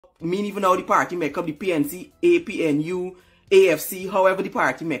me even how the party make up, the PNC, APNU, AFC, however the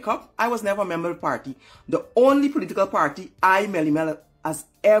party make up. I was never a member of the party. The only political party I, Melly Mel, has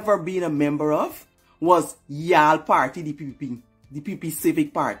ever been a member of was Y'all Party, the PPP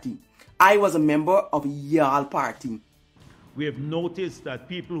Civic Party. I was a member of Y'all Party. We have noticed that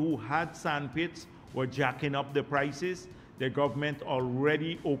people who had sandpits were jacking up the prices. The government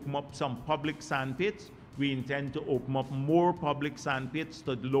already opened up some public sandpits. We intend to open up more public sandpits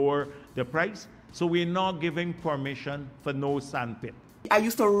to lower the price. So we're not giving permission for no sandpit. I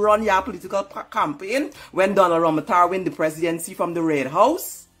used to run your political campaign when Donald Ramatar won the presidency from the Red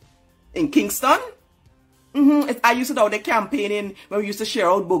House in Kingston. I used to do the campaigning when we used to share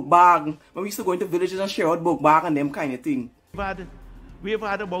out book bag, when we used to go into villages and share out book bag and them kind of thing. We've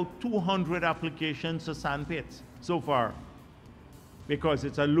had about 200 applications to sandpits so far because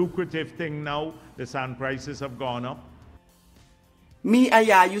it's a lucrative thing now. The sand prices have gone up. Me and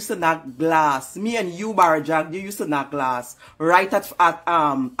ya used to knock glass. Me and you, JAGDEO, you used to knock glass right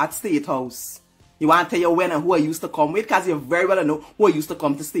at State House. You want to tell you when and who I used to come with? Because you very well know who I used to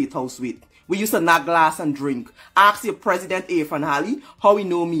come to State House with. We used to knock glass and drink. Ask your President Afan Ali how he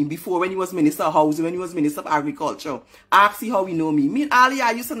know me before when he was Minister of Housing, when he was Minister of Agriculture. Ask him how he know me. Me and Ali,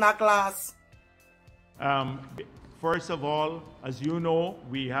 I used to knock glass. First of all, as you know,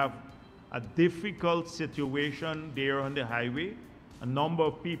 we have a difficult situation there on the highway. A number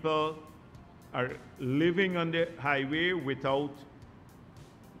of people are living on the highway without,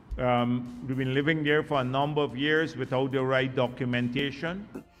 we've been living there for a number of years without the right documentation.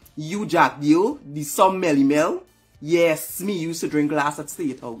 You, JAGDEO, the some Melly Mel. Yes, me used to drink glass at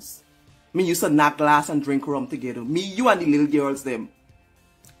State House. Me used to knock glass and drink rum together. Me, you and the little girls them.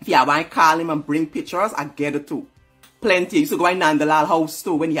 If you want to call him and bring pictures, I get it too. Plenty. You used to go in Nandalal house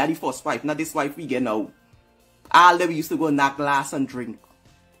too when he had the first wife. Not this wife we get now. All day we used to go knock glass and drink.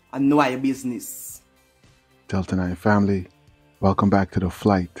 And know your business. Delta9 family, welcome back to the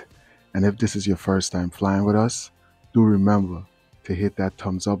flight. And if this is your first time flying with us, do remember to hit that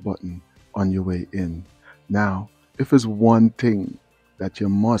thumbs up button on your way in. Now, if there's one thing that you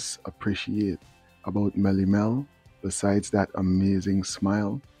must appreciate about Melly Mel, besides that amazing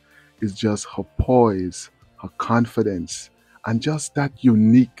smile, is just her poise, her confidence, and just that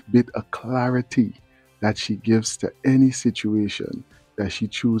unique bit of clarity that she gives to any situation that she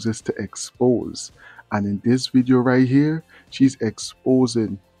chooses to expose. And in this video right here, she's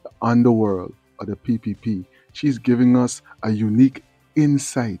exposing the underworld of the PPP. She's giving us a unique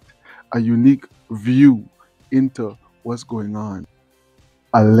insight, a unique view into what's going on.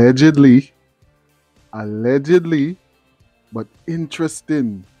 Allegedly, but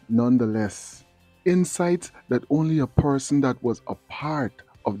interesting nonetheless. Insights that only a person that was a part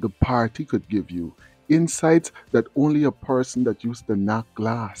of the party could give you. Insights that only a person that used to knock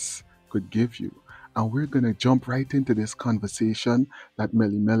glass could give you. And we're going to jump right into this conversation that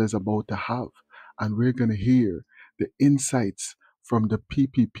Melly Mel is about to have. And we're going to hear the insights from the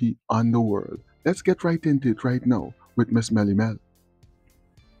PPP underworld. Let's get right into it right now with Miss Melly Mel.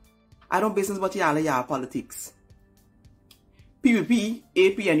 I don't business about y'all politics. PPP,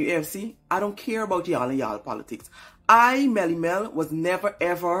 AP, and UFC, I don't care about y'all politics. I, Melly Mel, was never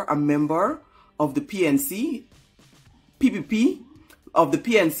ever a member of the PNC, PPP, of the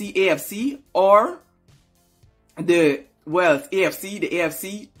PNC, AFC, or the, well, AFC, the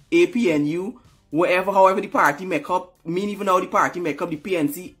AFC, APNU, whatever, however the party make up, me even how the party make up, the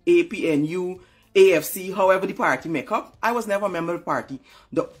PNC, APNU, AFC, however the party make up. I was never a member of the party.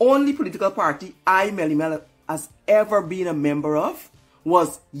 The only political party I, Melly Mel, has ever been a member of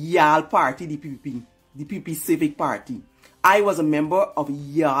was Y'all Party, the PPP Civic Party. I was a member of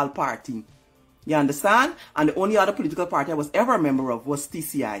Y'all Party. You understand? And the only other political party I was ever a member of was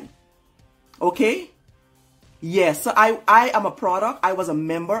TCI. Okay? Yes, so I am a product. I was a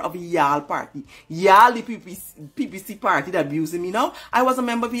member of Y'all Party. Y'all, the PPC party that abusing me now. I was a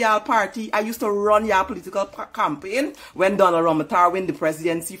member of Y'all Party. I used to run Y'all political campaign when Donald Ramatar won the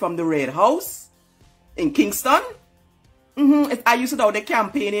presidency from the Red House in Kingston. I used to do the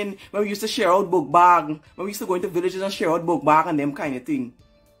campaigning when we used to share out book bag, when we used to go into villages and share out book bag and them kind of thing.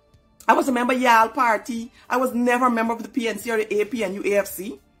 I was a member of Y'all Party. I was never a member of the PNC or the AP and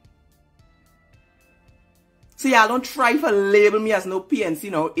UAFC. So y'all don't try to label me as no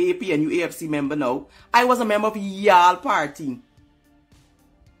PNC, no AP and UAFC member now. I was a member of Y'all Party.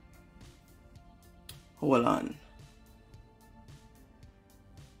 Hold on.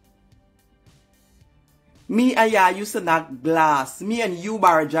 Me and ya used to knock glass. Me and you,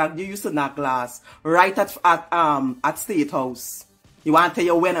 JAGDEO, used to knock glass right at State House. You want to tell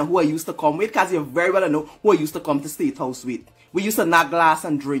you when and who I used to come with? Because you very well know who I used to come to State House with. We used to knock glass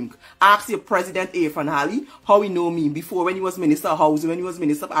and drink. Ask your President Afan Hali how he know me before when he was Minister of Housing, when he was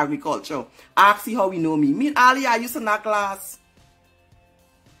Minister of Agriculture. Ask him how he know me. Me and Ali, I used to knock glass.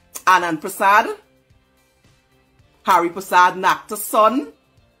 Anand Prasad, Harry Prasad knocked his son.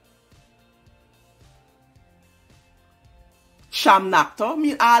 Sham Nakta,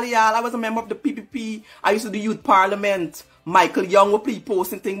 me and Ali, I was a member of the PPP. I used to do youth parliament. Michael Young will play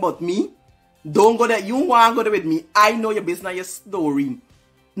posting thing about me. Don't go there. You want to go there with me. I know your business, your story.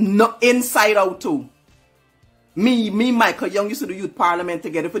 No, inside out too. Me, Michael Young used to do youth parliament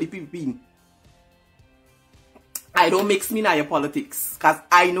together for the PPP. I don't mix me in your politics. Because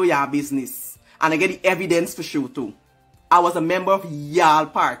I know your business. And I get the evidence for sure too. I was a member of y'all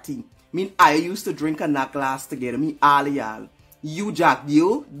party. Me, I used to drink and knock glass together. Me, all y'all. You,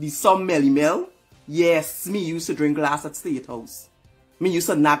 JAGDEO, the some Melly Mel. Yes, me used to drink glass at State House. Me used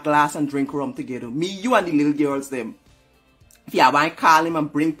to knock glass and drink rum together. Me, you and the little girls them. If you want to call him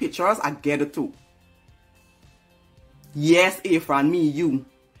and bring pictures, I get it too. Yes, Afran, me, you.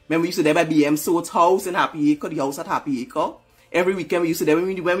 When we used to there by BM Soat's house in Happy Acre, the house at Happy Acre. Every weekend we used to there, when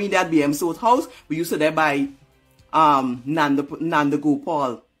we did at BM Soat's house, we used to there by Nanda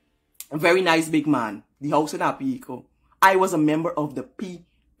Gopal. A very nice big man. The house in Happy Acre. I was a member of the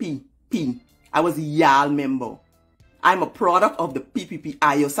PPP. I was a y'all member. I'm a product of the PPP.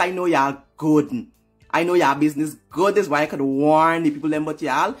 Yes, I know y'all good. I know y'all business good. That's why I could warn the people them but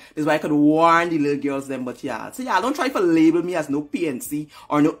y'all. That's why I could warn the little girls them but y'all. So y'all don't try to label me as no PNC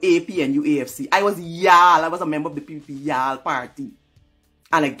or no APNU AFC. I was y'all. I was a member of the PPP y'all party.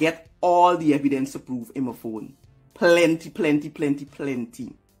 And I get all the evidence to prove in my phone. Plenty. Plenty.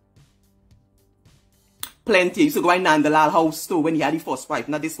 I used to go in Nandalal house too when he had the first wife.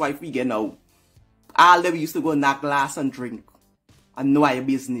 Not this wife we get now. All day we used to go knock glass and drink. And know your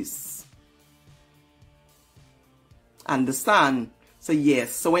business. Understand? So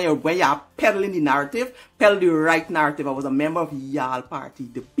yes. So when you're peddling the narrative, peddle the right narrative. I was a member of y'all party.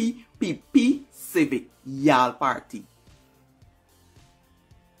 The PPP Civic y'all party.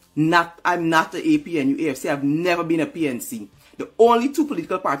 I'm not the APNU AFC. I've never been a PNC. The only two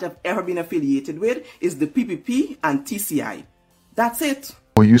political parties I've ever been affiliated with is the PPP and TCI. That's it.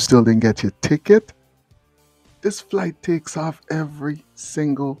 Well, you still didn't get your ticket? This flight takes off every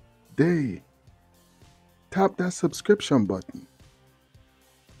single day. Tap that subscription button.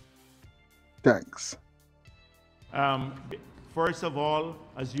 Thanks. First of all,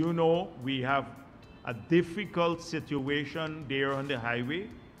 as you know, we have a difficult situation there on the highway.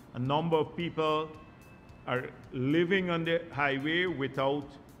 A number of people are living on the highway without,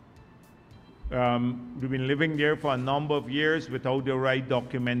 we've been living there for a number of years without the right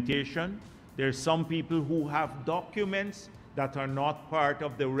documentation. There's some people who have documents that are not part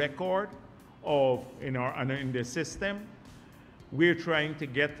of the record of in the system. We're trying to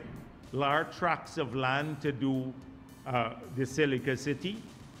get large tracts of land to do the Silica City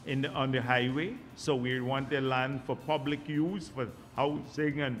on the highway. So we want the land for public use, for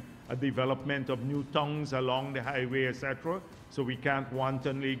housing and a development of new tongues along the highway, etc. So we can't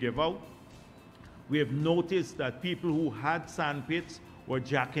wantonly give out. We have noticed that people who had sand pits were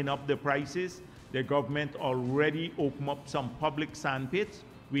jacking up the prices. The government already opened up some public sand pits.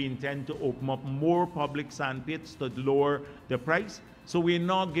 We intend to open up more public sand pits to lower the price. So we're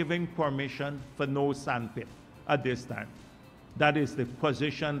not giving permission for no sand pit at this time. That is the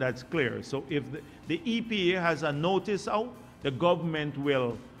position that's clear. So if the EPA has a notice out, the government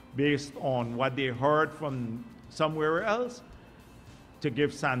will, based on what they heard from somewhere else, to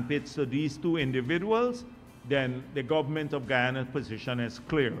give sand pits to these two individuals, then the government of Guyana's position is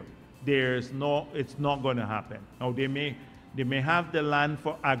clear. It's not going to happen. Now they may have the land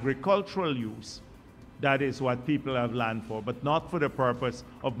for agricultural use. That is what people have land for, but not for the purpose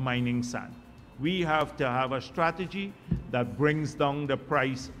of mining sand. We have to have a strategy that brings down the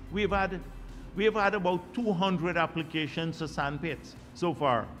price. We've had about 200 applications for sand pits so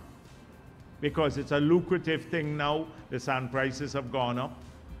far, because it's a lucrative thing now. The sand prices have gone up.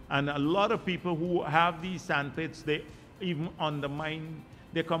 And a lot of people who have these sand pits, they even undermine,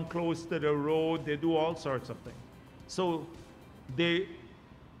 they come close to the road, they do all sorts of things. So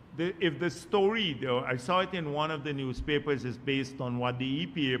if the story, though, I saw it in one of the newspapers, is based on what the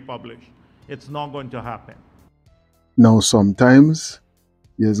EPA published, it's not going to happen. Now sometimes,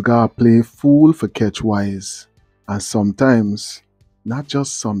 you just gotta play fool for catch wise. And sometimes, not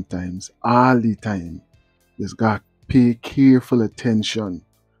just sometimes, all the time, you just gotta pay careful attention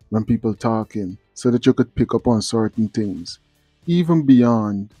when people talking so that you could pick up on certain things, even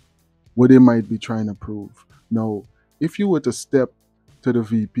beyond what they might be trying to prove. Now, if you were to step to the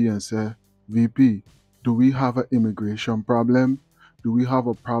VP and say, VP, Do we have an immigration problem? Do we have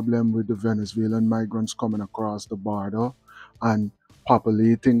a problem with the Venezuelan migrants coming across the border and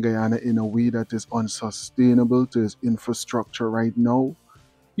populating Guyana in a way that is unsustainable to its infrastructure right now?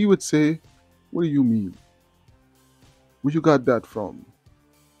 He would say, what do you mean? Where you got that from?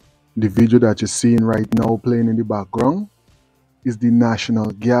 The video that you're seeing right now playing in the background is the National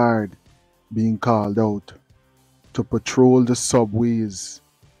Guard being called out to patrol the subways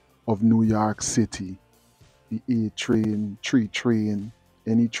of New York City. The A train, 3 train,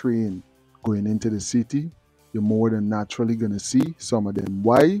 any train going into the city, you're more than naturally going to see some of them.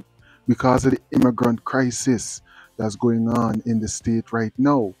 Why? Because of the immigrant crisis that's going on in the state right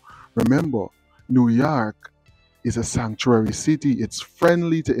now. Remember, New York is a sanctuary city. It's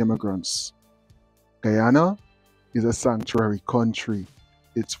friendly to immigrants. Guyana is a sanctuary country.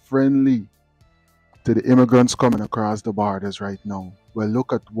 It's friendly to the immigrants coming across the borders right now. Well,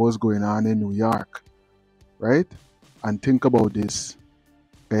 look at what's going on in New York, right? And think about this.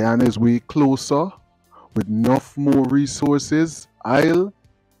 Guyana is way closer with enough more resources, oil,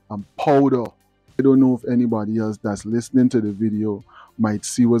 and powder. I don't know if anybody else that's listening to the video might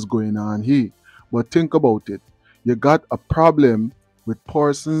see what's going on here, but think about it. You got a problem with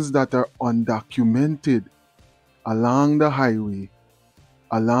persons that are undocumented along the highway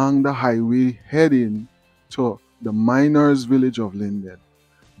heading to the miners' village of Linden.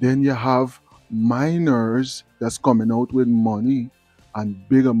 Then you have miners that's coming out with money and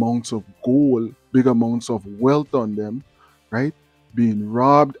big amounts of gold, big amounts of wealth on them, right? Being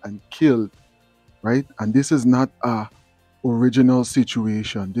robbed and killed, right? And this is not a original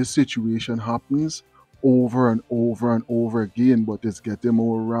situation. This situation happens over and over and over again, but it's getting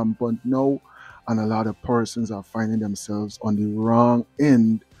more rampant now, and a lot of persons are finding themselves on the wrong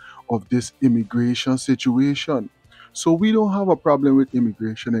end of this immigration situation. So we don't have a problem with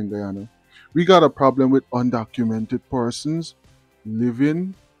immigration in Guyana. We got a problem with undocumented persons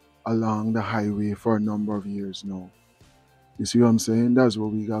living along the highway for a number of years now. You see what I'm saying? That's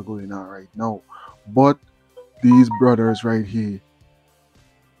what we got going on right now. But these brothers right here,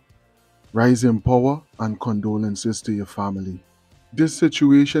 rise in power and condolences to your family. This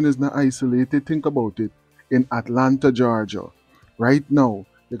situation is not isolated. Think about it. In Atlanta, Georgia, right now,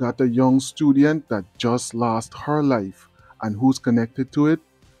 you got a young student that just lost her life. And who's connected to it?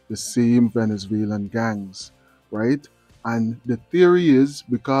 The same Venezuelan gangs, right? And the theory is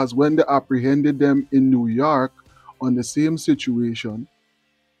because when they apprehended them in New York on the same situation,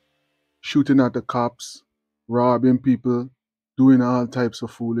 shooting at the cops, robbing people, doing all types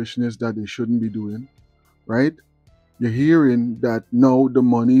of foolishness that they shouldn't be doing, right? You're hearing that now the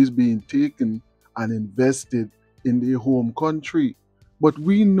money is being taken and invested in their home country. But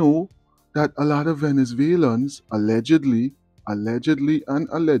we know that a lot of Venezuelans allegedly are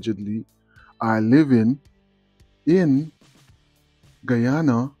living in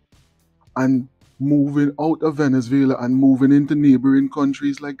Guyana and moving out of Venezuela and moving into neighboring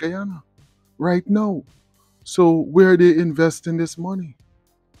countries like Guyana right now. So where are they investing this money?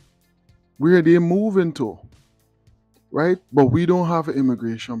 Where are they moving to? Right? But we don't have an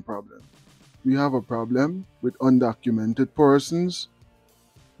immigration problem. We have a problem with undocumented persons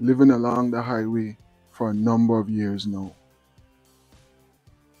living along the highway for a number of years now.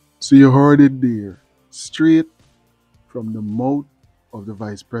 So you heard it there, straight from the mouth of the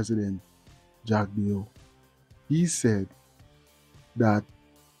Vice President, JAGDEO. He said that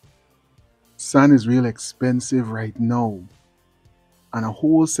sand is real expensive right now. And a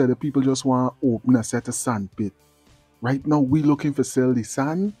whole set of people just want to open a set of sand pit. Right now, we looking for sell the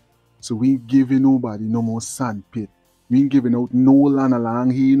sand, so we ain't giving nobody no more sand pit. We ain't giving out no land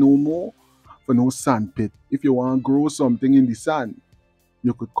along here no more for no sand pit. If you want to grow something in the sand,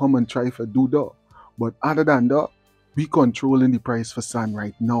 you could come and try for do that. But other than that, we controlling the price for sand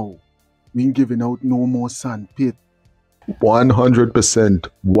right now. We ain't giving out no more sand pit. 100%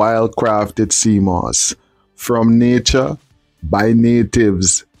 wild-crafted sea moss from nature by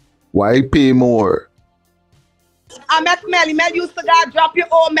natives. Why pay more? I make Melly Mel used to gotta drop your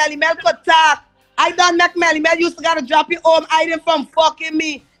home. Melly Mel could talk. I done make Melly Mel used to gotta drop your home hiding from fucking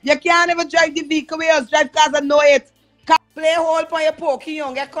me. You can't even drive the vehicle where you drive because I know it. Play hole for your poking, you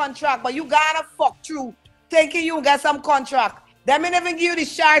don't get contract, but you gotta fuck through thinking you get some contract. Them ain't even give you the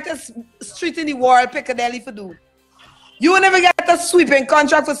shortest street in the world, Piccadilly, for do. You will never get a sweeping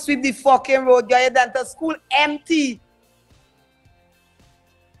contract to sweep the fucking road. You're done to school empty.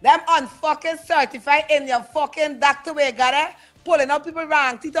 Them unfucking certified in your fucking doctor way, got it? Pulling out people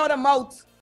wrong, teeth out the mouth.